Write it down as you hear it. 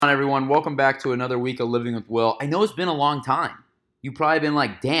Everyone, welcome back to another week of Living with Will. I know it's been a long time. You've probably been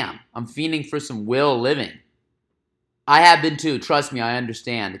like, damn, I'm fiending for some Will living. I have been too. Trust me, I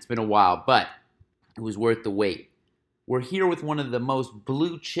understand. It's been a while, but it was worth the wait. We're here with one of the most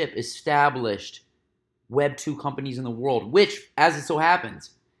blue chip established Web 2 companies in the world, which, as it so happens,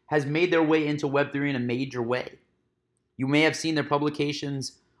 has made their way into Web 3 in a major way. You may have seen their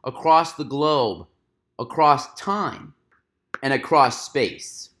publications across the globe, across time, and across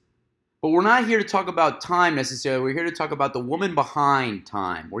space. But we're not here to talk about time necessarily. We're here to talk about the woman behind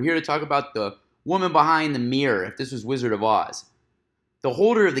time. We're here to talk about the woman behind the mirror, if this was Wizard of Oz. The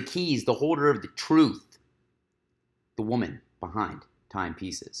holder of the keys, the holder of the truth. The woman behind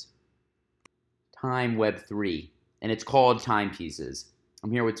timepieces. Time Web 3. And it's called Timepieces.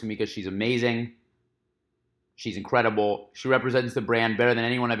 I'm here with Tameka. She's amazing. She's incredible. She represents the brand better than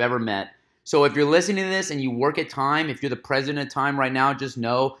anyone I've ever met. So if you're listening to this and you work at Time, if you're the president of Time right now, just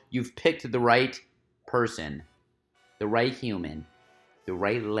know you've picked the right person, the right human, the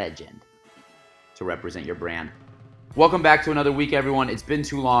right legend to represent your brand. Welcome back to another week, everyone. It's been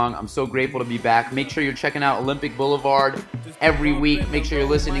too long. I'm so grateful to be back. Make sure you're checking out Olympic Boulevard every week. Make sure you're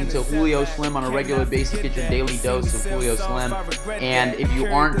listening to Julio Slim on a regular basis. Get your daily dose of Julio Slim. And if you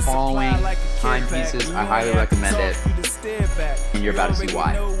aren't following Timepieces, I highly recommend it. And you're about to see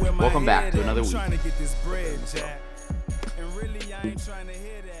why. Welcome back to another week.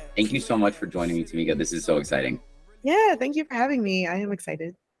 Thank you so much for joining me, Tameka. This is so exciting. Yeah, thank you for having me. I am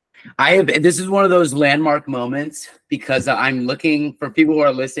excited. This is one of those landmark moments because I'm looking for people who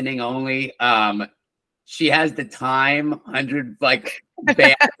are listening only. She has the Time 100 band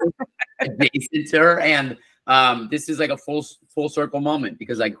adjacent to her, and this is like a full circle moment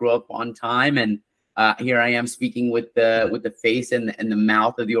because I grew up on Time, and here I am speaking with the face and the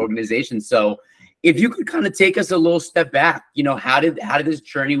mouth of the organization. So, if you could kind of take us a little step back, how did this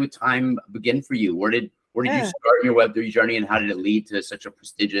journey with Time begin for you? Where did you start your Web3 journey, and how did it lead to such a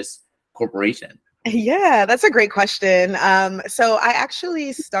prestigious corporation? Yeah, that's a great question. So I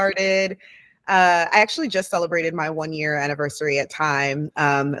actually just celebrated my 1-year anniversary at Time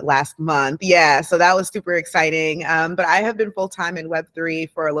last month. Yeah, so that was super exciting. But I have been full-time in Web3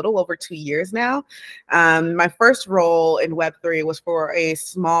 for a little over 2 years now. My first role in Web3 was for a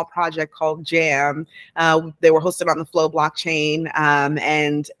small project called Jam. They were hosted on the Flow blockchain,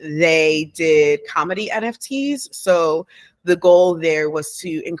 and they did comedy NFTs. So the goal there was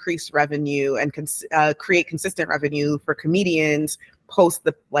to increase revenue and create consistent revenue for comedians post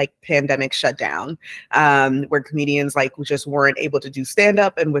the pandemic shutdown, where comedians just weren't able to do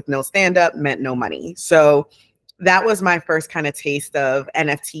stand-up, and with no stand-up meant no money. So that was my first kind of taste of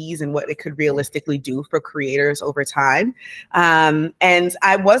NFTs and what it could realistically do for creators over time. And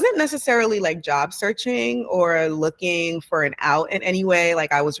I wasn't necessarily job searching or looking for an out in any way.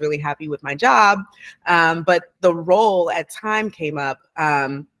 I was really happy with my job, but the role at Time came up.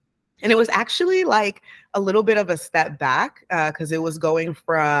 And it was actually a little bit of a step back because it was going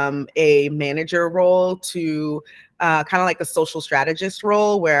from a manager role to kind of a social strategist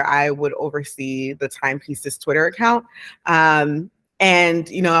role where I would oversee the Timepieces Twitter account. And,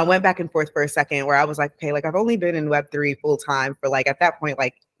 I went back and forth for a second where I was like, okay, I've only been in Web3 full time for at that point,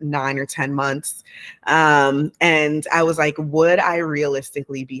 9 or 10 months. And I was like, would I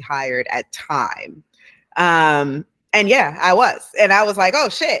realistically be hired at Time? And yeah, I was. And I was like, oh,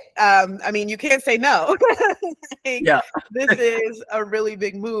 shit. You can't say no. This is a really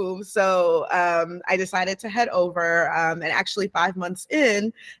big move. So I decided to head over. And actually 5 months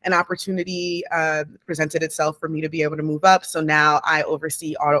in, an opportunity presented itself for me to be able to move up. So now I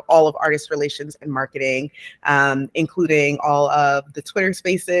oversee all of artist relations and marketing, including all of the Twitter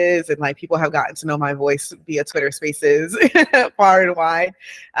spaces. And people have gotten to know my voice via Twitter spaces far and wide.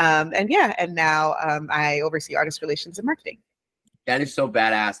 And now I oversee artist relations and marketing. That is so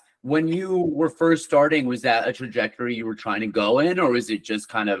badass. When you were first starting, was that a trajectory you were trying to go in, or is it just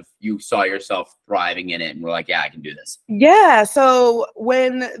kind of you saw yourself thriving in it and were like, yeah, I can do this? Yeah. So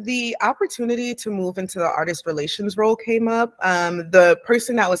when the opportunity to move into the artist relations role came up, the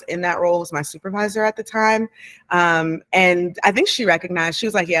person that was in that role was my supervisor at the time. And I think she recognized, she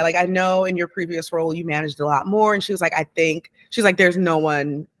was like, yeah, I know in your previous role, you managed a lot more. And she was like, there's no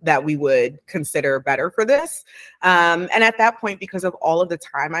one that we would consider better for this. And at that point, because of all of the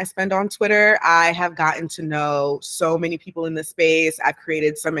time I spend on Twitter, I have gotten to know so many people in the space. I've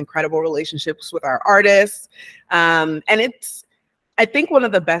created some incredible relationships with our artists. And it's, I think one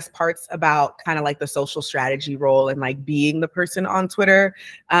of the best parts about kind of the social strategy role and being the person on Twitter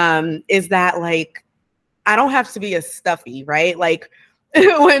is that I don't have to be a stuffy, right?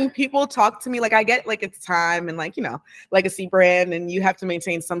 when people talk to me, like I get like it's time and like, you know, legacy brand and you have to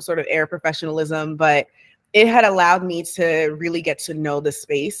maintain some sort of air of professionalism, but it had allowed me to really get to know the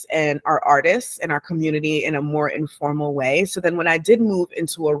space and our artists and our community in a more informal way. So then when I did move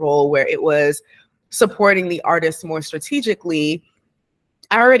into a role where it was supporting the artists more strategically,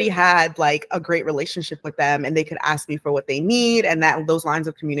 I already had like a great relationship with them and they could ask me for what they need. And that those lines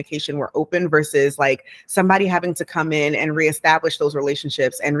of communication were open versus like somebody having to come in and reestablish those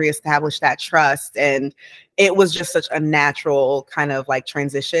relationships and reestablish that trust. And it was just such a natural kind of like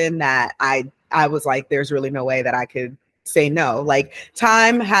transition that I was like, there's really no way that I could say no. Like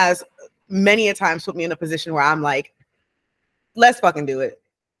time has many a times put me in a position where I'm like, let's fucking do it.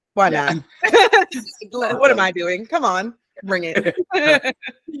 Why not? What am I doing? Come on. Bring it.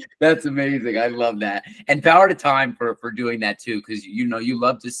 That's amazing. I love that. And power to time for doing that too, because you know you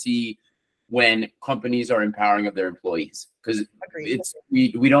love to see when companies are empowering of their employees, because it's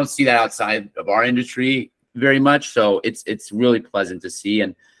we don't see that outside of our industry very much. So it's really pleasant to see.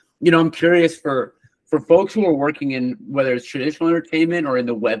 And you know, I'm curious for folks who are working in whether it's traditional entertainment or in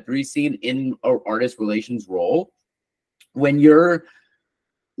the Web3 scene in an artist relations role, when you're,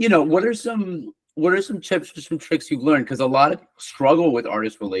 you know, what are some tips or some tricks you've learned? Because a lot of people struggle with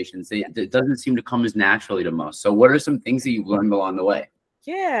artist relations. It doesn't seem to come as naturally to most. So what are some things that you've learned along the way?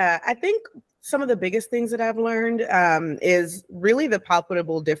 Yeah, I think some of the biggest things that I've learned is really the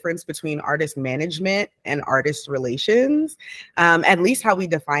palpable difference between artist management and artist relations, at least how we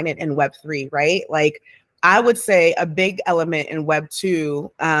define it in Web3, right? Like, I would say a big element in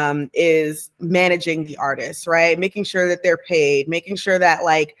Web2 is managing the artists, right? Making sure that they're paid, making sure that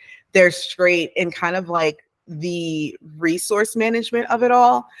like they're straight in kind of like the resource management of it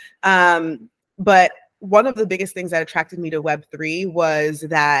all. But one of the biggest things that attracted me to Web3 was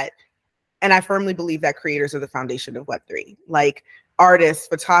that, and I firmly believe that creators are the foundation of Web3. Like artists,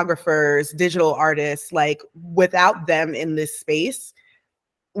 photographers, digital artists, like without them in this space,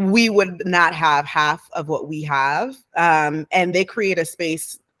 we would not have half of what we have. And they create a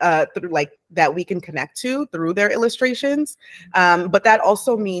space through like that we can connect to through their illustrations. But that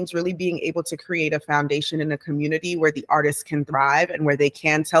also means really being able to create a foundation in a community where the artists can thrive and where they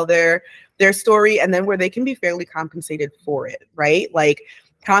can tell their story, and then where they can be fairly compensated for it, right? Like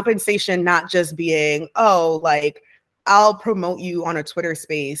compensation not just being, oh, like I'll promote you on a Twitter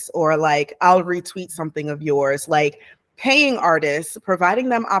space, or like I'll retweet something of yours. Like paying artists, providing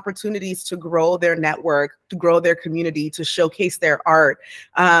them opportunities to grow their network, to grow their community, to showcase their art,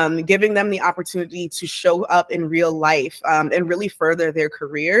 giving them the opportunity to show up in real life and really further their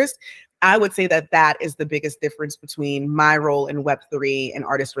careers. I would say that that is the biggest difference between my role in Web3 and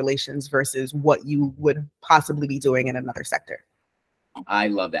artist relations versus what you would possibly be doing in another sector. I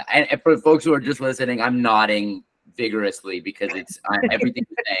love that. And for folks who are just listening, I'm nodding vigorously because it's everything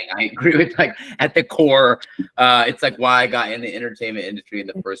you're saying. I agree with, like, at the core, it's like why I got in the entertainment industry in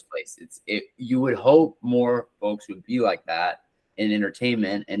the first place. You would hope more folks would be like that in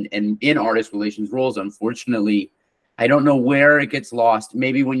entertainment and in artist relations roles. Unfortunately, I don't know where it gets lost.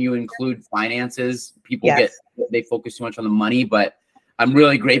 Maybe when you include finances, people they focus too much on the money, but I'm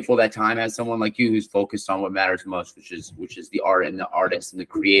really grateful that time has someone like you who's focused on what matters most, which is the art and the artists and the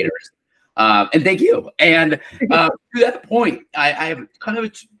creators. And thank you. And to that point, I have kind of a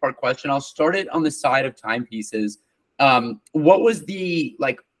two-part question. I'll start it on the side of timepieces. What was the,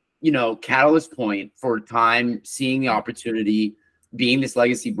 like, you know, catalyst point for Time seeing the opportunity, being this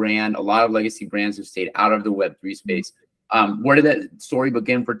legacy brand? A lot of legacy brands have stayed out of the Web3 space. Where did that story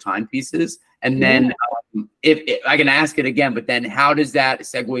begin for Timepieces? And then if I can ask it again, but then how does that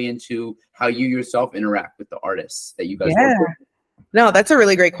segue into how you yourself interact with the artists that you guys work with? No, that's a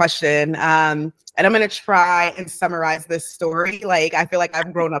really great question. And I'm going to try and summarize this story. Like, I feel like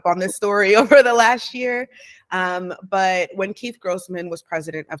I've grown up on this story over the last year. But when Keith Grossman was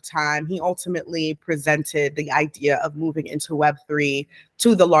president of Time, he ultimately presented the idea of moving into Web3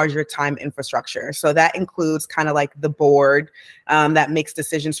 to the larger Time infrastructure. So that includes kind of like the board that makes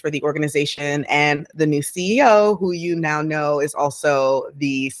decisions for the organization, and the new CEO, who you now know is also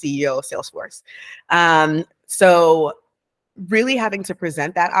the CEO of Salesforce. So really having to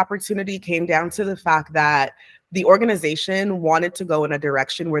present that opportunity came down to the fact that the organization wanted to go in a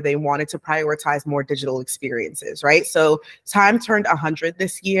direction where they wanted to prioritize more digital experiences, right? So Time turned 100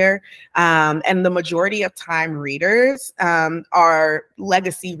 this year, and the majority of Time readers are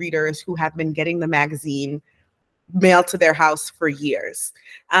legacy readers who have been getting the magazine mailed to their house for years.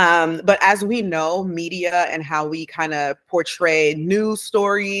 But as we know, media and how we kind of portray news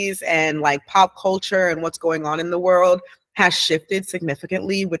stories and like pop culture and what's going on in the world has shifted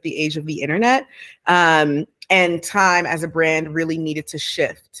significantly with the age of the internet. And Time as a brand really needed to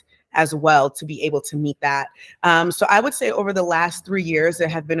shift as well to be able to meet that. So I would say over the last 3 years, there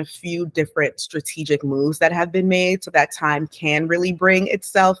have been a few different strategic moves that have been made so that Time can really bring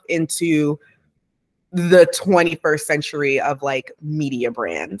itself into the 21st century of like media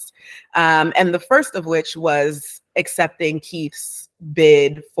brands. And the first of which was accepting Keith's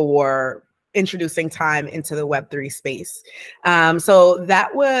bid for introducing Time into the Web3 space. So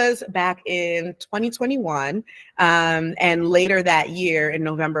that was back in 2021. And later that year, in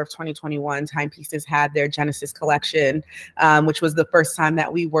November of 2021, Timepieces had their Genesis collection, which was the first time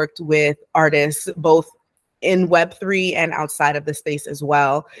that we worked with artists, both in Web3 and outside of the space as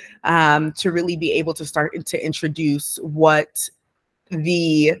well, to really be able to start to introduce what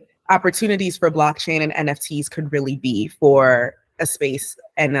the opportunities for blockchain and NFTs could really be for a space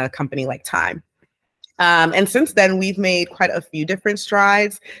and a company like Time. And since then, we've made quite a few different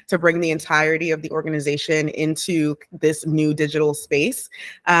strides to bring the entirety of the organization into this new digital space.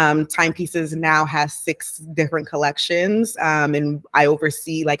 Timepieces now has 6 different collections, and I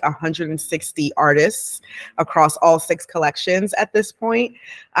oversee like 160 artists across all 6 collections at this point.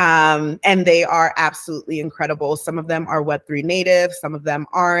 And they are absolutely incredible. Some of them are Web3 native, some of them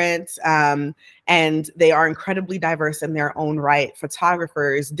aren't. And they are incredibly diverse in their own right.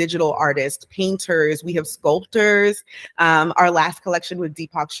 Photographers, digital artists, painters, we have sculptors. Our last collection with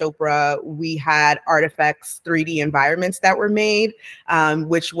Deepak Chopra, we had artifacts, 3D environments that were made,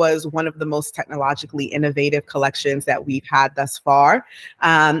 which was one of the most technologically innovative collections that we've had thus far.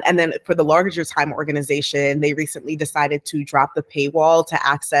 And then for the larger Time organization, they recently decided to drop the paywall to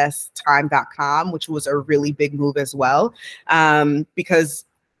access time.com, which was a really big move as well, because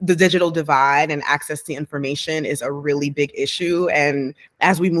the digital divide and access to information is a really big issue. And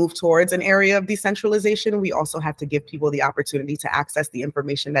as we move towards an area of decentralization, we also have to give people the opportunity to access the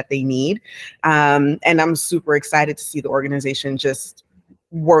information that they need. And I'm super excited to see the organization just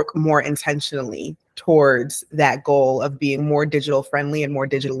work more intentionally towards that goal of being more digital friendly and more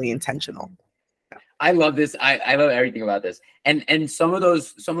digitally intentional. I love this. I love everything about this. And some of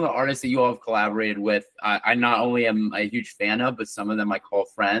the artists that you all have collaborated with, I not only am a huge fan of, but some of them I call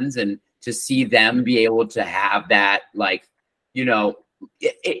friends. And to see them be able to have that, like, you know,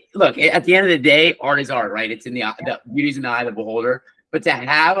 look, at the end of the day, art is art, right? It's in the beauty's in the eye of the beholder. But to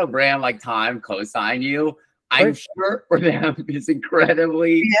have a brand like Time co-sign you, I'm sure for them it's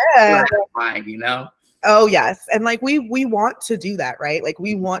incredibly gratifying, you know? Oh, yes. And like we want to do that, right? Like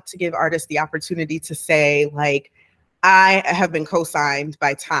we want to give artists the opportunity to say, like, I have been co-signed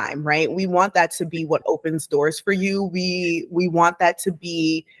by Time, right? We want that to be what opens doors for you. We want that to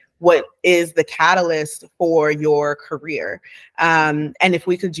be what is the catalyst for your career. And if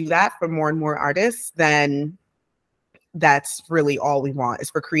we could do that for more and more artists, then that's really all we want, is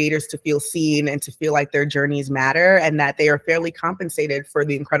for creators to feel seen and to feel like their journeys matter and that they are fairly compensated for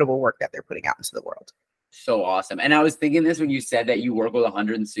the incredible work that they're putting out into the world. So awesome. And I was thinking this when you said that you work with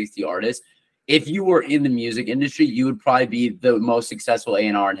 160 artists. If you were in the music industry, you would probably be the most successful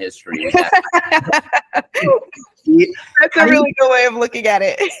A&R in history. That's a really good way of looking at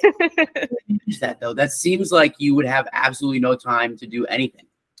it. That though, that seems like you would have absolutely no time to do anything.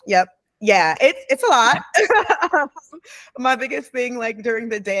 Yep. Yeah, it's a lot. My biggest thing, like during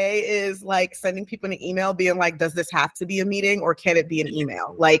the day, is like sending people an email being like, does this have to be a meeting or can it be an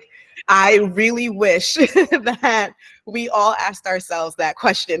email? Like, I really wish that we all asked ourselves that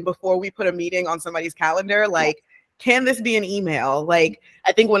question before we put a meeting on somebody's calendar. Like, can this be an email? Like,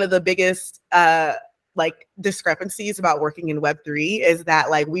 I think one of the biggest like discrepancies about working in Web3 is that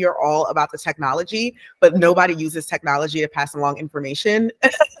like we are all about the technology, but nobody uses technology to pass along information.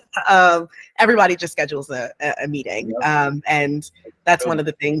 Everybody just schedules a meeting. And that's one of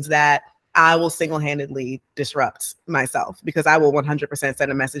the things that I will single-handedly disrupt myself, because I will 100%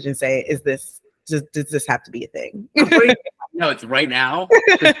 send a message and say, does this have to be a thing? No, it's right now.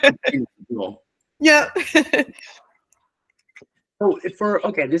 Yeah. So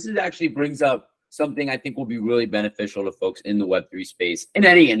this is actually brings up something I think will be really beneficial to folks in the Web3 space, in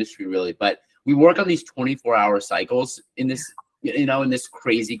any industry really. But we work on these 24-hour cycles in this, in this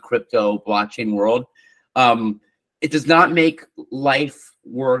crazy crypto blockchain world. It does not make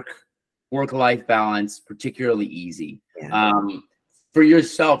work-life balance particularly easy. Yeah. For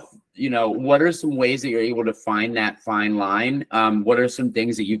yourself, what are some ways that you're able to find that fine line? What are some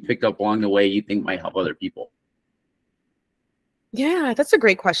things that you've picked up along the way you think might help other people? Yeah, that's a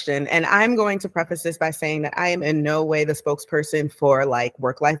great question. And I'm going to preface this by saying that I am in no way the spokesperson for like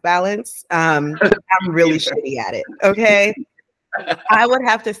work-life balance. I'm really shitty at it. Okay. I would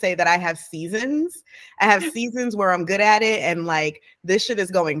have to say that I have seasons. I have seasons where I'm good at it and like this shit is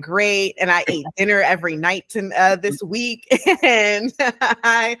going great. And I ate dinner every night this week. And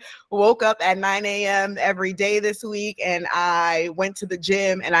I woke up at 9 a.m. every day this week. And I went to the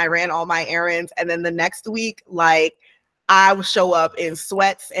gym and I ran all my errands. And then the next week, like, I will show up in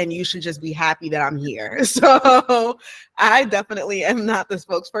sweats and you should just be happy that I'm here. So I definitely am not the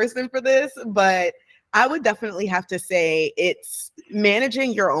spokesperson for this, but I would definitely have to say it's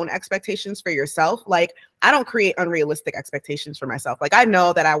managing your own expectations for yourself. Like, I don't create unrealistic expectations for myself. Like, I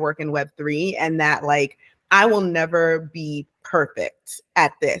know that I work in Web3 and that like I will never be perfect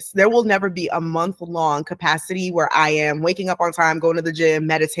at this. There will never be a month-long capacity where I am waking up on time, going to the gym,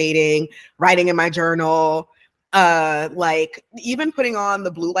 meditating, writing in my journal, like even putting on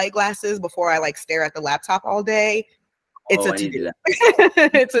the blue light glasses before I like stare at the laptop all day. It's a to-do.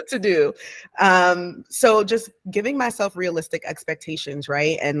 It's a to-do. So just giving myself realistic expectations,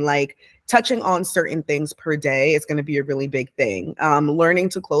 right? And like touching on certain things per day is going to be a really big thing. Learning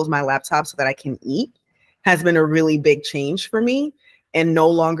to close my laptop so that I can eat has been a really big change for me, and no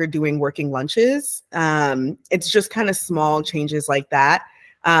longer doing working lunches. It's just kind of small changes like that.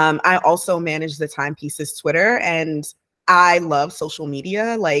 I also manage the Timepieces Twitter, and I love social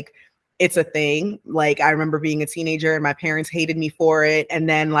media. Like, it's a thing. Like, I remember being a teenager and my parents hated me for it. And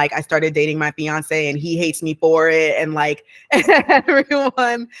then like I started dating my fiance and he hates me for it. And like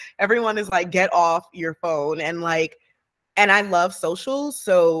everyone is like, get off your phone. And like, and I love socials.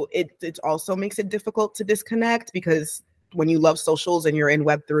 So it also makes it difficult to disconnect, because when you love socials and you're in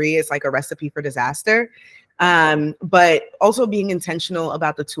Web3, it's like a recipe for disaster. But also being intentional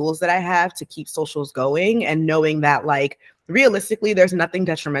about the tools that I have to keep socials going, and knowing that like realistically, there's nothing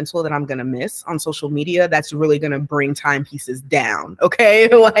detrimental that I'm going to miss on social media that's really going to bring timepieces down. Okay.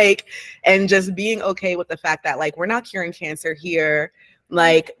 Like, and just being okay with the fact that like, we're not curing cancer here.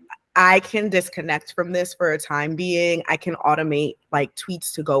 Like, I can disconnect from this for a time being. I can automate like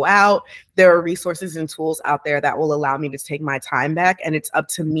tweets to go out. There are resources and tools out there that will allow me to take my time back. And it's up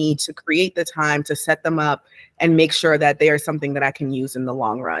to me to create the time to set them up and make sure that they are something that I can use in the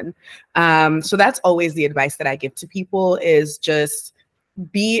long run. So that's always the advice that I give to people, is just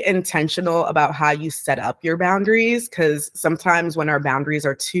be intentional about how you set up your boundaries. Because sometimes when our boundaries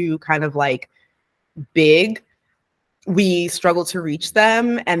are too kind of like big, we struggle to reach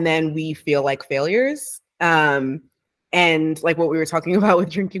them, and then we feel like failures. And like what we were talking about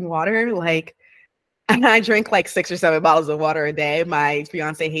with drinking water, like I drink like 6 or 7 bottles of water a day. My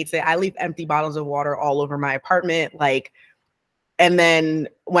fiance hates it. I leave empty bottles of water all over my apartment. Like, and then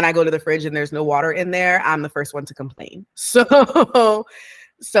when I go to the fridge and there's no water in there, I'm the first one to complain. So,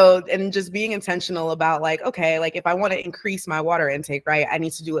 and just being intentional about like, okay, like if I want to increase my water intake, right, I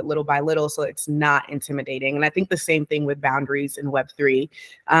need to do it little by little so it's not intimidating. And I think the same thing with boundaries in Web3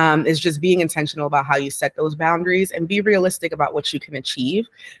 is just being intentional about how you set those boundaries and be realistic about what you can achieve,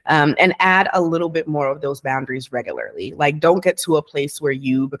 and add a little bit more of those boundaries regularly. Like, don't get to a place where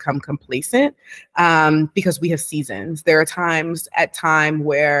you become complacent, because we have seasons. There are times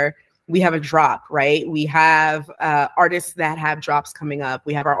where we have a drop, right? We have artists that have drops coming up.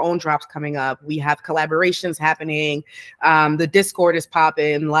 We have our own drops coming up. We have collaborations happening. The Discord is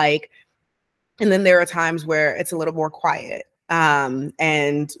popping, like, and then there are times where it's a little more quiet.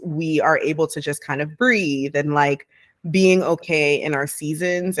 And we are able to just kind of breathe, and like being okay in our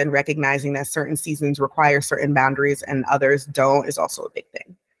seasons and recognizing that certain seasons require certain boundaries and others don't is also a big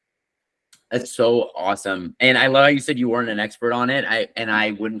thing. That's so awesome. And I love how you said you weren't an expert on it.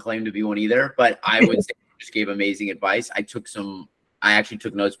 I wouldn't claim to be one either, but I would say you just gave amazing advice. I actually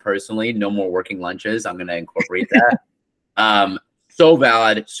took notes personally. No more working lunches. I'm going to incorporate that. So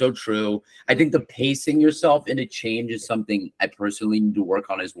valid, so true. I think the pacing yourself into change is something I personally need to work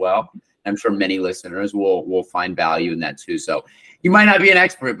on as well. I'm sure many listeners will find value in that too. So you might not be an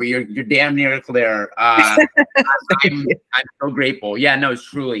expert, but you're damn near there. I'm so grateful. Yeah, no, it's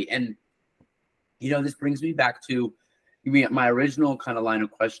truly. And you know, this brings me back to my original kind of line of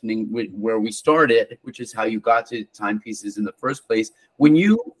questioning where we started, which is how you got to timepieces in the first place. When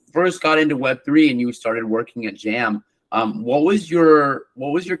you first got into Web3 and you started working at Jam, what was your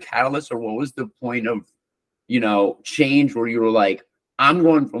catalyst, or what was the point of, you know, change where you were like, I'm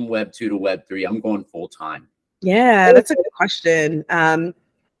going from Web2 to Web3, I'm going full time? Yeah, that's a good question.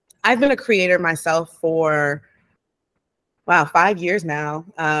 I've been a creator myself for 5 years now.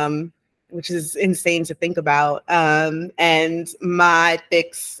 Which is insane to think about. And my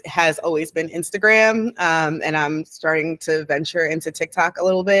fix has always been Instagram, and I'm starting to venture into TikTok a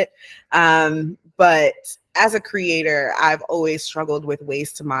little bit. But as a creator, I've always struggled with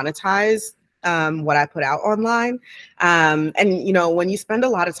ways to monetize what I put out online. And, you know, when you spend a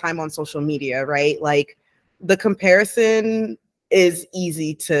lot of time on social media, right, like the comparison is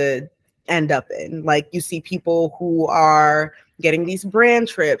easy to end up in. Like you see people who are getting these brand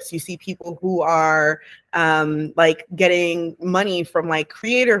trips. You see people who are like getting money from like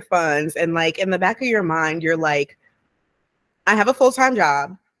creator funds. And like in the back of your mind, you're like, I have a full-time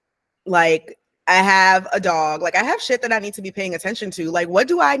job. Like I have a dog. Like I have shit that I need to be paying attention to. Like what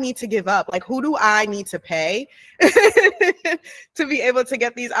do I need to give up? Like who do I need to pay to be able to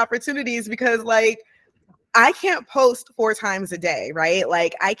get these opportunities? Because like I can't post 4 times a day, right?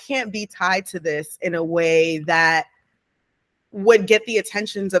 Like I can't be tied to this in a way that would get the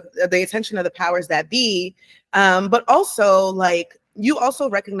attention of the powers that be. But also like you also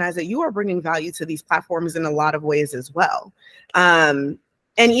recognize that you are bringing value to these platforms in a lot of ways as well.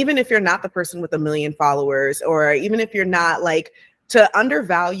 And even if you're not the person with 1 million followers, or even if you're not, like, to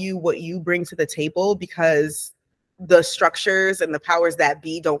undervalue what you bring to the table because the structures and the powers that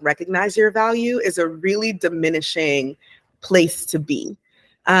be don't recognize your value is a really diminishing place to be.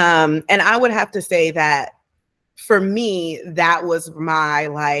 And I would have to say that for me, that was my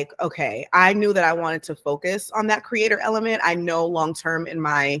like, okay, I knew that I wanted to focus on that creator element. I know long-term in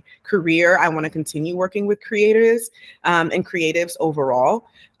my career, I want to continue working with creators and creatives overall.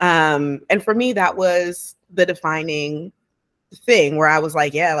 And for me, that was the defining thing where I was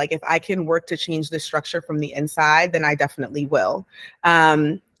like, yeah, like if I can work to change the structure from the inside, then I definitely will.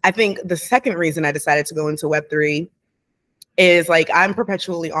 I think the second reason I decided to go into Web3 is like I'm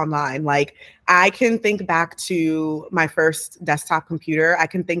perpetually online. Like I can think back to my first desktop computer. I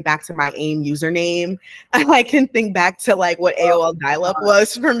can think back to my AIM username. I can think back to like what AOL dial-up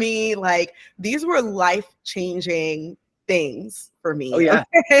was for me. Like these were life-changing things for me. Oh yeah.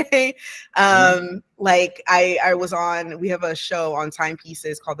 Okay? Like I was on, we have a show on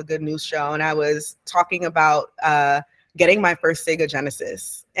Timepieces called The Good News Show, and I was talking about getting my first Sega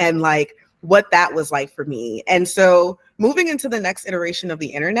Genesis and like what that was like for me. And so moving into the next iteration of the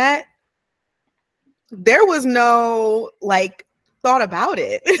internet, there was no like thought about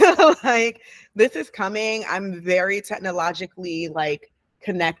it. Like this is coming. I'm very technologically like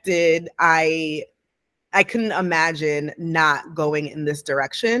connected. I couldn't imagine not going in this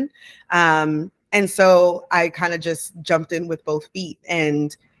direction. And so I kind of just jumped in with both feet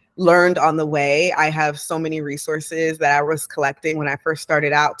and learned on the way. I have so many resources that I was collecting when I first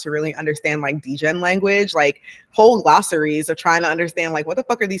started out to really understand like degen language, like whole glossaries of trying to understand like what the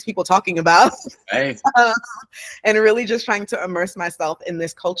fuck are these people talking about? Hey. And really just trying to immerse myself in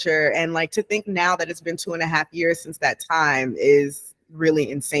this culture. And like to think now that it's been 2.5 years since that time is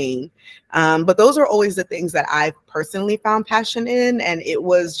really insane. But those are always the things that I've personally found passion in. And it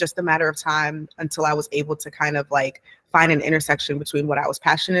was just a matter of time until I was able to kind of like find an intersection between what I was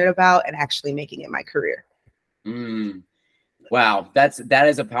passionate about and actually making it my career. Wow, that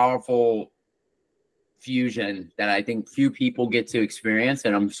is a powerful fusion that I think few people get to experience,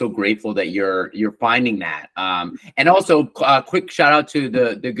 and I'm so grateful that you're finding that. And also, quick shout out to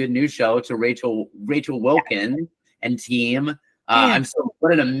the Good News Show, to Rachel Wilkin and team.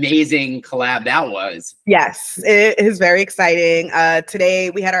 What an amazing collab that was. Yes, it is very exciting. Today,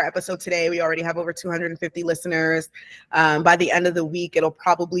 we had our episode today. We already have over 250 listeners. By the end of the week, it'll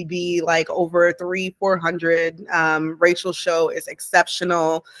probably be like over 300-400. Rachel's show is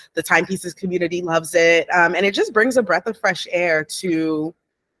exceptional. The Timepieces community loves it. And it just brings a breath of fresh air to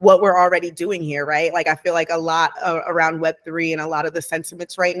what we're already doing here, right? Like I feel like a lot around Web3 and a lot of the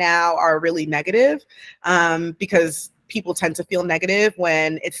sentiments right now are really negative because people tend to feel negative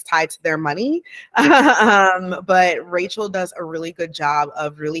when it's tied to their money. But Rachel does a really good job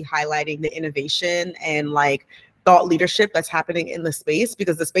of really highlighting the innovation and like thought leadership that's happening in the space,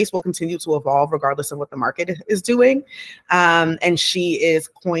 because the space will continue to evolve regardless of what the market is doing. And she is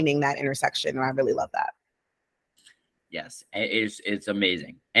coining that intersection, and I really love that. Yes, it's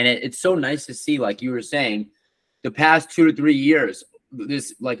amazing. And it's so nice to see, like you were saying, the past 2 to 3 years,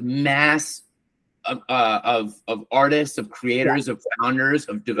 this like mass of artists, of creators, of founders,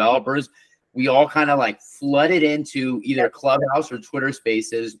 of developers, we all kind of like flooded into either Clubhouse or Twitter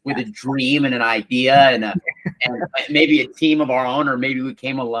Spaces with a dream and an idea and maybe a team of our own, or maybe we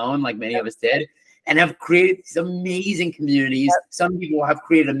came alone like many of us did, and have created these amazing communities. Some people have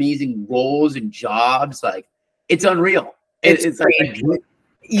created amazing roles and jobs. Like it's unreal. It's like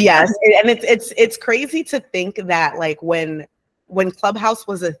yes, and it's crazy to think that like when Clubhouse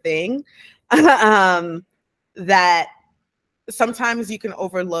was a thing, that sometimes you can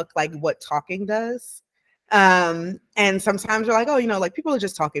overlook like what talking does. And sometimes we're like, oh, like people are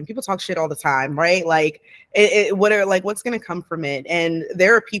just talking. People talk shit all the time, right? Like, what's going to come from it? And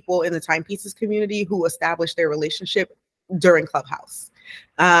there are people in the timepieces community who establish their relationship during Clubhouse.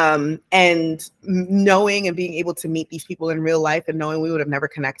 And knowing and being able to meet these people in real life and knowing we would have never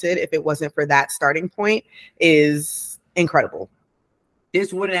connected if it wasn't for that starting point is incredible.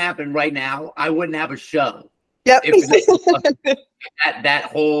 This wouldn't happen right now. I wouldn't have a show. Yep. that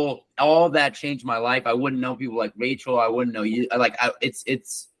whole, all that changed my life. I wouldn't know people like Rachel. I wouldn't know you. Like,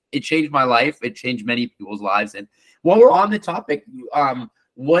 it changed my life. It changed many people's lives. And while we're on the topic,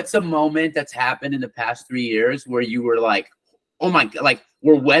 what's a moment that's happened in the past 3 years where you were like, oh my God, like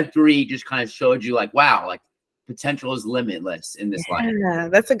where Web3 just kind of showed you like, wow, like potential is limitless in this life? Yeah,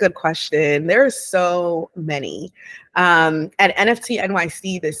 that's a good question. There's so many. At NFT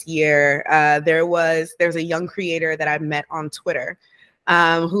NYC this year, there's a young creator that I met on Twitter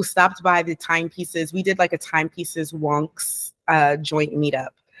who stopped by the timepieces. We did like a timepieces wonks joint meetup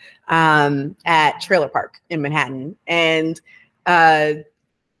at Trailer Park in Manhattan. And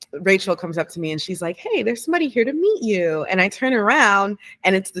Rachel comes up to me and she's like, hey, there's somebody here to meet you. And I turn around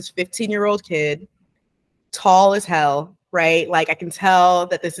and it's this 15-year-old kid, tall as hell, right? Like I can tell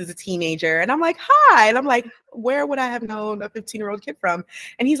that this is a teenager. And I'm like, hi. And I'm like, where would I have known a 15-year-old kid from?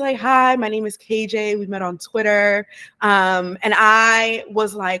 And he's like, hi, my name is KJ. We met on Twitter. And I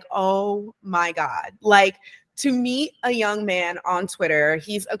was like, oh my God. Like, to meet a young man on Twitter,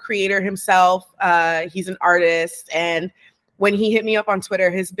 he's a creator himself. He's an artist. And when he hit me up on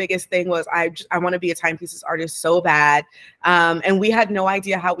Twitter, his biggest thing was, I want to be a timepieces artist so bad. And we had no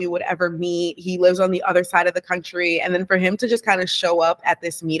idea how we would ever meet. He lives on the other side of the country. And then for him to just kind of show up at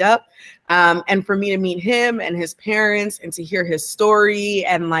this meetup, and for me to meet him and his parents and to hear his story.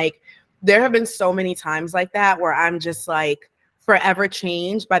 And like, there have been so many times like that where I'm just like forever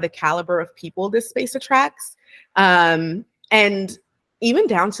changed by the caliber of people this space attracts. And even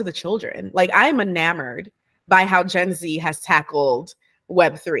down to the children, like I'm enamored by how Gen Z has tackled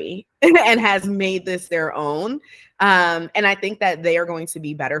Web3 and has made this their own. And I think that they are going to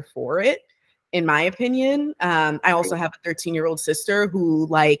be better for it, in my opinion. I also have a 13-year-old sister who,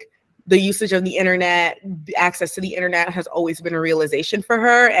 like, the usage of the internet, access to the internet has always been a realization for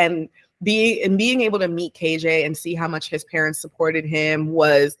her. And being able to meet KJ and see how much his parents supported him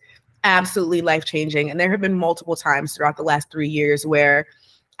was absolutely life-changing. And there have been multiple times throughout the last 3 years where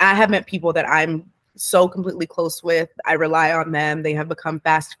I have met people that I'm so completely close with. I rely on them. They have become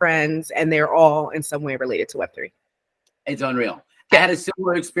fast friends, and they're all in some way related to Web3. It's unreal. Yeah. I had a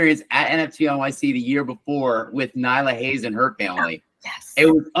similar experience at NFT NYC the year before with Nyla Hayes and her family. Yes. It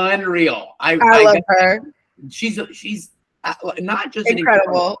was unreal. I love her. She's not just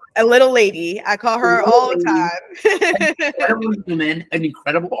incredible, a little lady. I call her all the time. An incredible woman, an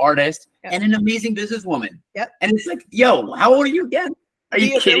incredible artist, and an amazing businesswoman. Yep. And it's like, yo, how old are you again? Are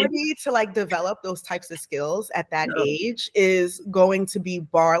you kidding? The ability to like develop those types of skills at that age is going to be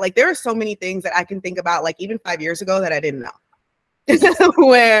like, there are so many things that I can think about, like even 5 years ago, that I didn't know.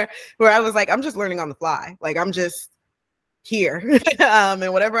 where I was like, I'm just learning on the fly. Like, I'm just here.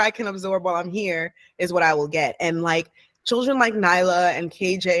 And whatever I can absorb while I'm here is what I will get. And like children like Nyla and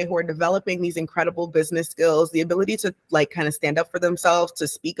KJ who are developing these incredible business skills, the ability to like kind of stand up for themselves, to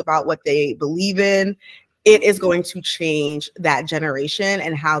speak about what they believe in, it is going to change that generation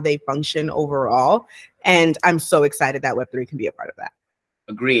and how they function overall. And I'm so excited that Web3 can be a part of that.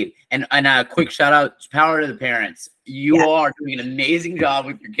 Agreed. And a quick shout out, power to the parents. You are doing an amazing job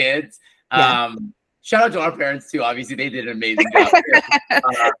with your kids. Shout out to our parents too. Obviously, they did an amazing job.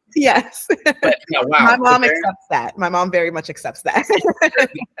 Yes. But, yeah, wow. My mom accepts that. My mom very much accepts that.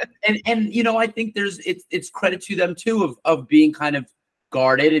 and you know, I think it's credit to them too of being kind of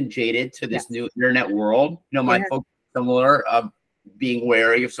guarded and jaded to this new internet world. You know, my folks are similar, being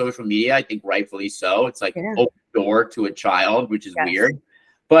wary of social media. I think rightfully so. It's like open door to a child, which is weird.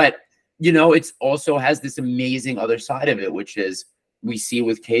 But you know, it's also has this amazing other side of it, which is we see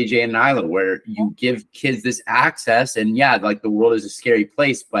with KJ and Nyla, where you give kids this access, and like the world is a scary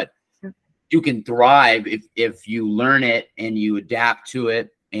place, but you can thrive if you learn it and you adapt to it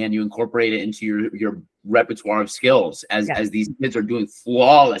and you incorporate it into your repertoire of skills as these kids are doing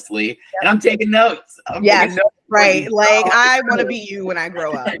flawlessly. And I'm taking notes. Right. Like I want to be you when I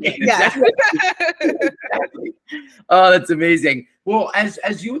grow up. Exactly. Exactly. Oh, that's amazing. Well, as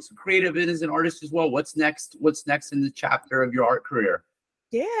you as a creative and as an artist as well, what's next in the chapter of your art career?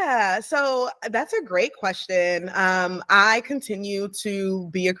 Yeah, so that's a great question. I continue to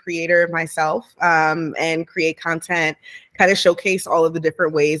be a creator myself and create content kind of showcase all of the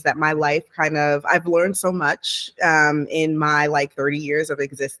different ways that my life I've learned so much in my like 30 years of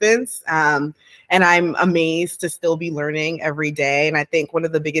existence. And I'm amazed to still be learning every day. And I think one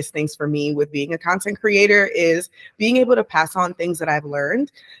of the biggest things for me with being a content creator is being able to pass on things that I've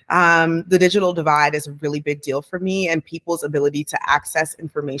learned. The digital divide is a really big deal for me, and people's ability to access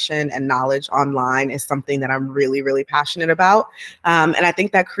information and knowledge online is something that I'm really, really passionate about. And I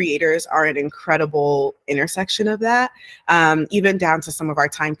think that creators are an incredible intersection of that, even down to some of our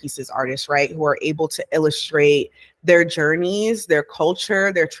timepieces artists, right, who are able to illustrate their journeys, their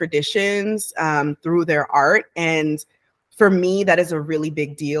culture, their traditions through their art. And for me, that is a really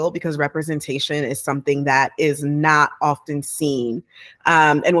big deal because representation is something that is not often seen.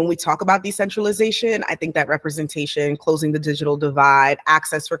 And when we talk about decentralization, I think that representation, closing the digital divide,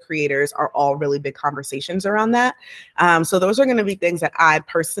 access for creators are all really big conversations around that. So those are going to be things that I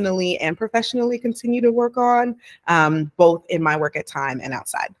personally and professionally continue to work on, both in my work at Time and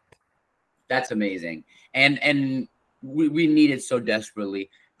outside. That's amazing. And we need it so desperately.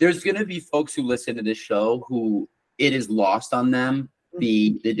 There's going to be folks who listen to this show who it is lost on them,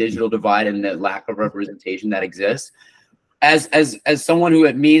 the digital divide and the lack of representation that exists. As someone who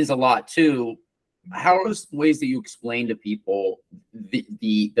it means a lot to, how are ways that you explain to people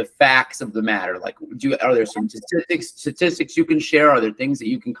the facts of the matter? Like, are there some statistics you can share? Are there things that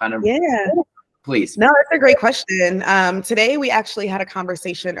you can kind of please? No, that's a great question. Today, we actually had a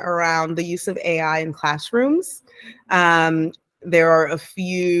conversation around the use of AI in classrooms. There are a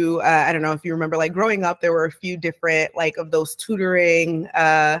few, I don't know if you remember, like growing up, there were a few different like of those tutoring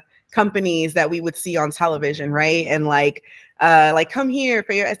companies that we would see on television, right? And like come here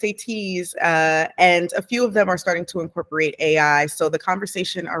for your SATs. And a few of them are starting to incorporate AI. So the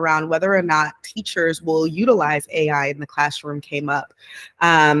conversation around whether or not teachers will utilize AI in the classroom came up.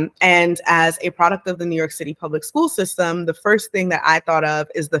 And as a product of the New York City public school system, the first thing that I thought of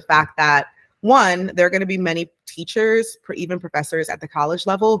is the fact that one, there are going to be many teachers, even professors at the college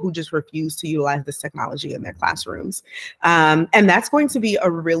level, who just refuse to utilize this technology in their classrooms. And that's going to be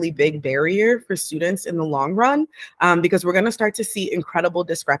a really big barrier for students in the long run, because we're going to start to see incredible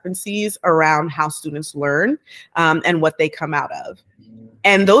discrepancies around how students learn and what they come out of.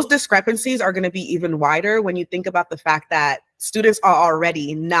 And those discrepancies are going to be even wider when you think about the fact that students are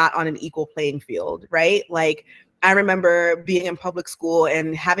already not on an equal playing field, right? Like, I remember being in public school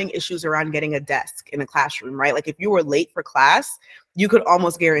and having issues around getting a desk in a classroom, right? Like if you were late for class, you could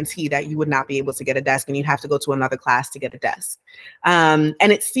almost guarantee that you would not be able to get a desk and you'd have to go to another class to get a desk. And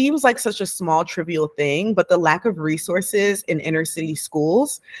it seems like such a small, trivial thing, but the lack of resources in inner city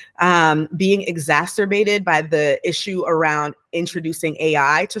schools being exacerbated by the issue around introducing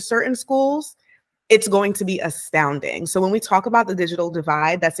AI to certain schools, it's going to be astounding. So when we talk about the digital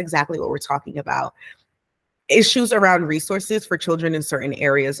divide, that's exactly what we're talking about. Issues around resources for children in certain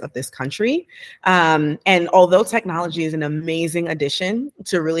areas of this country. And although technology is an amazing addition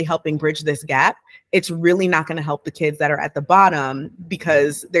to really helping bridge this gap, it's really not going to help the kids that are at the bottom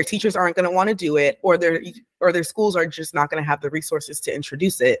because their teachers aren't going to want to do it, or their schools are just not going to have the resources to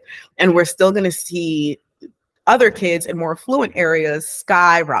introduce it. And we're still going to see other kids in more affluent areas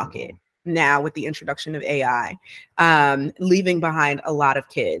skyrocket now with the introduction of AI, leaving behind a lot of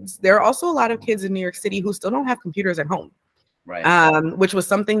kids. There are also a lot of kids in New York City who still don't have computers at home, right? Which was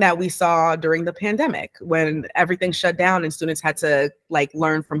something that we saw during the pandemic when everything shut down and students had to like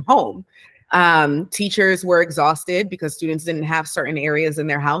learn from home. Teachers were exhausted because students didn't have certain areas in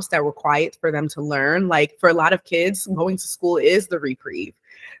their house that were quiet for them to learn. Like for a lot of kids, going to school is the reprieve.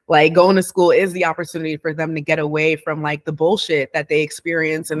 Like going to school is the opportunity for them to get away from like the bullshit that they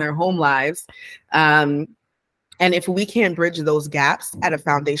experience in their home lives. And if we can't bridge those gaps at a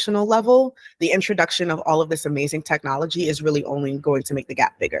foundational level, the introduction of all of this amazing technology is really only going to make the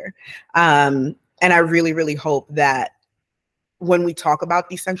gap bigger. And I really, really hope that when we talk about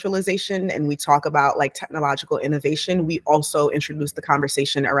decentralization and we talk about like technological innovation, we also introduce the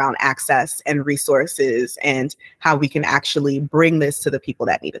conversation around access and resources and how we can actually bring this to the people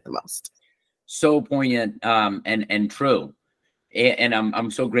that need it the most. So poignant and true. And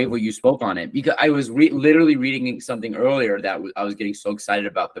I'm so grateful you spoke on it, because I was literally reading something earlier that I was getting so excited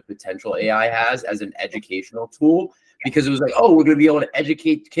about the potential AI has as an educational tool, because it was like, oh, we're going to be able to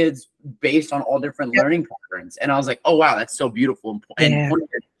educate kids based on all different learning patterns. And I was like, oh, wow, that's so beautiful.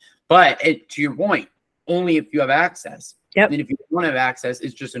 But to your point, only if you have access. And if you don't have access,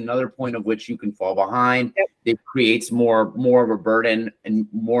 it's just another point of which you can fall behind. It creates more of a burden and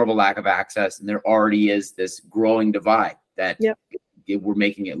more of a lack of access. And there already is this growing divide that we're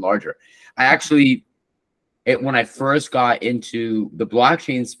making it larger. I actually when I first got into the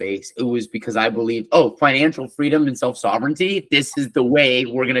blockchain space, it was because I believed, oh, financial freedom and self-sovereignty, this is the way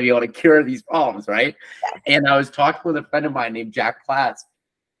we're going to be able to cure these problems, right? And I was talking with a friend of mine named Jack Platts,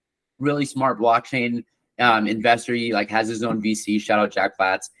 really smart blockchain investor. He like has his own VC. Shout out Jack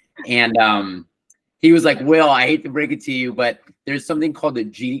Platts. And he was like, Will, I hate to break it to you, but there's something called the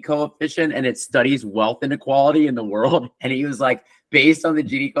Gini coefficient, and it studies wealth inequality in the world. And he was like, based on the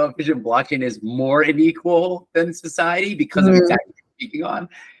Gini coefficient, blockchain is more unequal than society because of exactly what you're speaking on.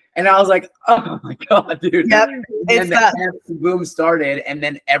 And I was like, oh my God, dude. Yep. And then the boom started, and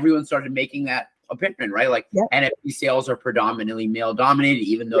then everyone started making that opinion, right? Like NFT sales are predominantly male dominated,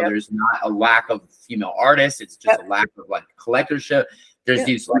 even though there's not a lack of female artists. It's just a lack of like collectorship. There's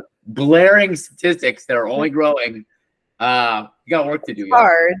these like blaring statistics that are only growing. You got work to do.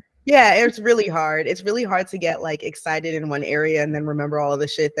 Hard. Yeah, it's really hard. It's really hard to get like excited in one area and then remember all of the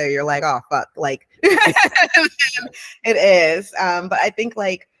shit that you're like, oh fuck, like it is. But I think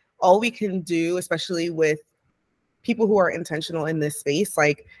like all we can do, especially with people who are intentional in this space,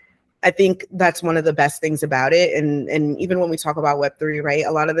 like I think that's one of the best things about it. And even when we talk about Web3, right,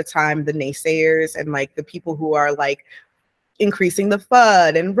 a lot of the time the naysayers and like the people who are like increasing the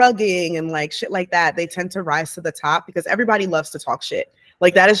FUD and rugging and like shit like that, they tend to rise to the top because everybody loves to talk shit.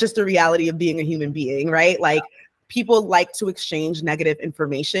 Like that is just the reality of being a human being, right? Like people like to exchange negative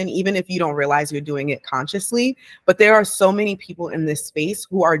information, even if you don't realize you're doing it consciously. But there are so many people in this space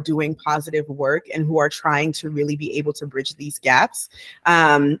who are doing positive work and who are trying to really be able to bridge these gaps.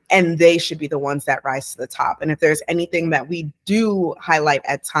 And they should be the ones that rise to the top. And if there's anything that we do highlight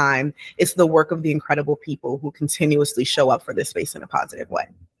at Time, it's the work of the incredible people who continuously show up for this space in a positive way.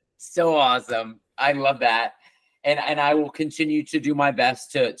 So awesome. I love that. And I will continue to do my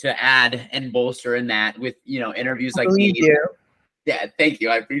best to add and bolster in that with, you know, interviews like these. Yeah, thank you.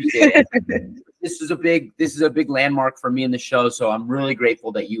 I appreciate it. This is a big landmark for me in the show. So I'm really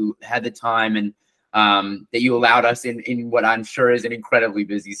grateful that you had the time and that you allowed us in what I'm sure is an incredibly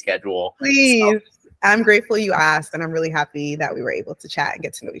busy schedule. Please. So, I'm grateful you asked, and I'm really happy that we were able to chat and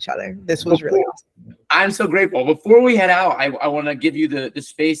get to know each other. This was really awesome. I'm so grateful. Before we head out, I want to give you the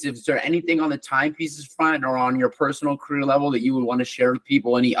space. Is there anything on the timepieces front or on your personal career level that you would want to share with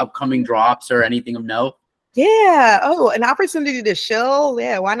people? Any upcoming drops or anything of note? Yeah. Oh, an opportunity to shill.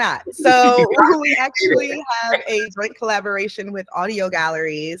 Yeah, why not? So we actually have a joint collaboration with Audio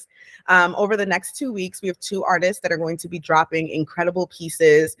Galleries. Over the next 2 weeks, we have 2 artists that are going to be dropping incredible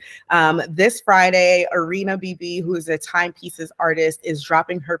pieces. This Friday, Arena BB, who is a timepieces artist, is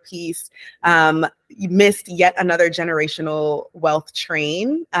dropping her piece, Missed Yet Another Generational Wealth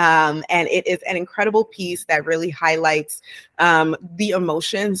Train. And it is an incredible piece that really highlights the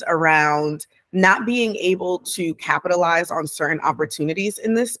emotions around not being able to capitalize on certain opportunities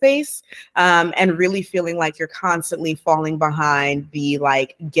in this space, and really feeling like you're constantly falling behind the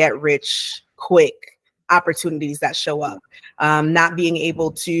like get rich quick opportunities that show up, not being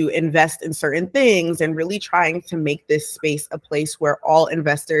able to invest in certain things and really trying to make this space a place where all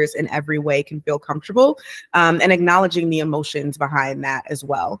investors in every way can feel comfortable, and acknowledging the emotions behind that as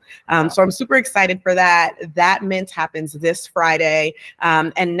well. So I'm super excited for that. That mint happens this Friday.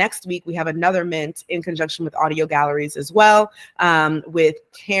 And next week we have another mint in conjunction with Audio Galleries as well, with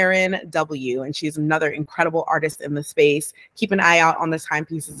Karen W. And she's another incredible artist in the space. Keep an eye out on the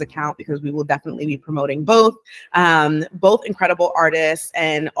Timepieces account because we will definitely be promoting both incredible artists,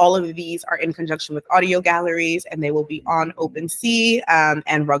 and all of these are in conjunction with Audio Galleries, and they will be on OpenSea,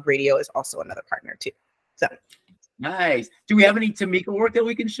 and Rug Radio is also another partner too. So nice. Do we have any Tameka work that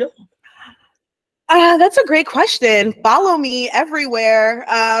we can show? That's a great question. Follow me everywhere.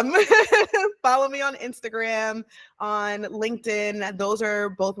 Follow me on Instagram, on LinkedIn. Those are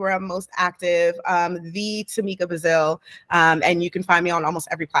both where I'm most active. The Tameka Bazile, and you can find me on almost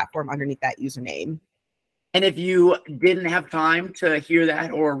every platform underneath that username. And if you didn't have time to hear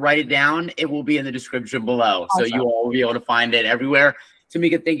that or write it down, it will be in the description below. Awesome. So you all will be able to find it everywhere.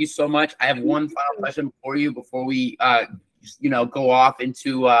 Tameka, thank you so much. I have one final question for you before we, go off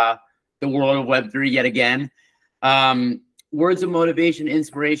into the world of Web3 yet again. Words of motivation,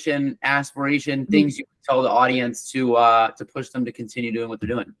 inspiration, aspiration, things you can tell the audience to push them to continue doing what they're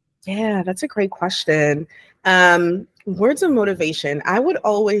doing. Yeah, that's a great question. Words of motivation, I would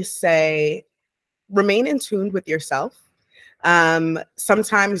always say, remain in tune with yourself.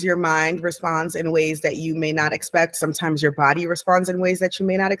 Sometimes your mind responds in ways that you may not expect. Sometimes your body responds in ways that you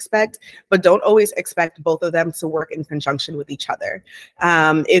may not expect, but don't always expect both of them to work in conjunction with each other.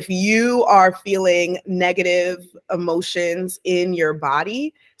 If you are feeling negative emotions in your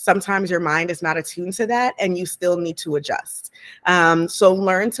body, sometimes your mind is not attuned to that and you still need to adjust. So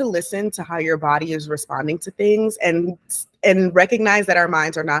learn to listen to how your body is responding to things, and recognize that our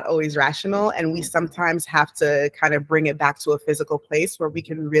minds are not always rational, and we sometimes have to kind of bring it back to a physical place where we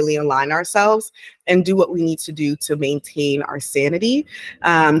can really align ourselves and do what we need to do to maintain our sanity,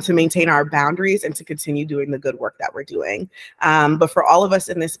 to maintain our boundaries, and to continue doing the good work that we're doing. But for all of us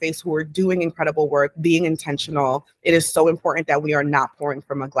in this space who are doing incredible work, being intentional, it is so important that we are not pouring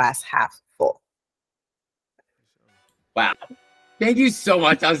from a glass half full. Wow. Thank you so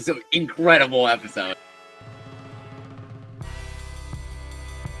much. That was an incredible episode.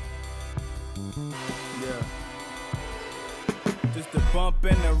 Just a bump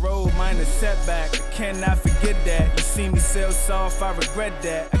in the road, minor setback. I cannot forget that. You see me sell soft, I regret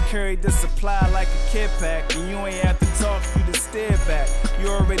that. I carried the supply like a kid pack, and you ain't have to talk, you just stare back. You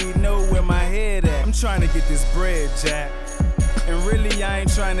already know where my head at. I'm trying to get this bread, Jack. And really, I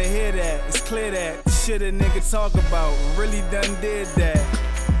ain't trying to hear that. It's clear that the shit a nigga talk about really done did that.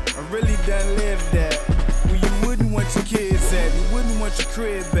 I really done lived that. Where you wouldn't want your kids at, you wouldn't want your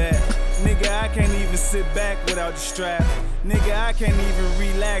crib back. Nigga, I can't even sit back without the strap. Nigga, I can't even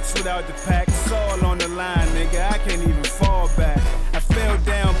relax without the pack. It's all on the line, nigga, I can't even fall back. I fell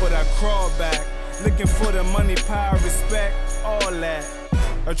down, but I crawled back. Looking for the money, power, respect, all that.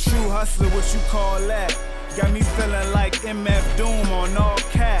 A true hustler, what you call that? Got me feeling like MF Doom on all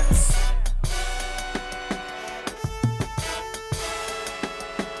caps.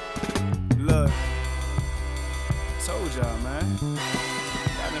 Look, told y'all, man.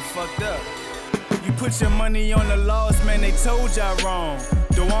 Y'all been fucked up. You put your money on the laws, man, they told y'all wrong.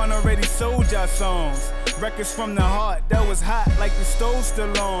 Dewan already sold y'all songs. Records from the heart that was hot like the stove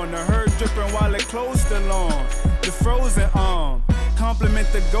still on. The herd dripping while the clothes still on. The frozen arm.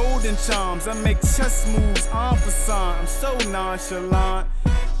 Compliment the golden charms. I make chess moves en passant. I'm so nonchalant.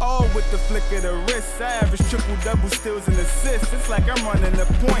 All with the flick of the wrist. I average triple-double steals and assists. It's like I'm running the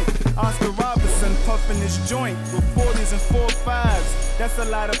point. Oscar Robertson puffing his joint with 40s and 4-5s. That's a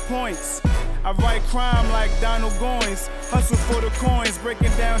lot of points. I write crime like Donald Goines. Hustle for the coins,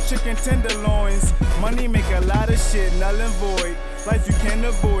 breaking down chicken tenderloins. Money make a lot of shit null and void. Life you can't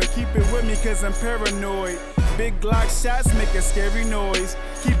avoid. Keep it with me cause I'm paranoid. Big Glock shots make a scary noise.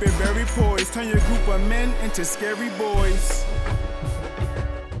 Keep it very poised. Turn your group of men into scary boys.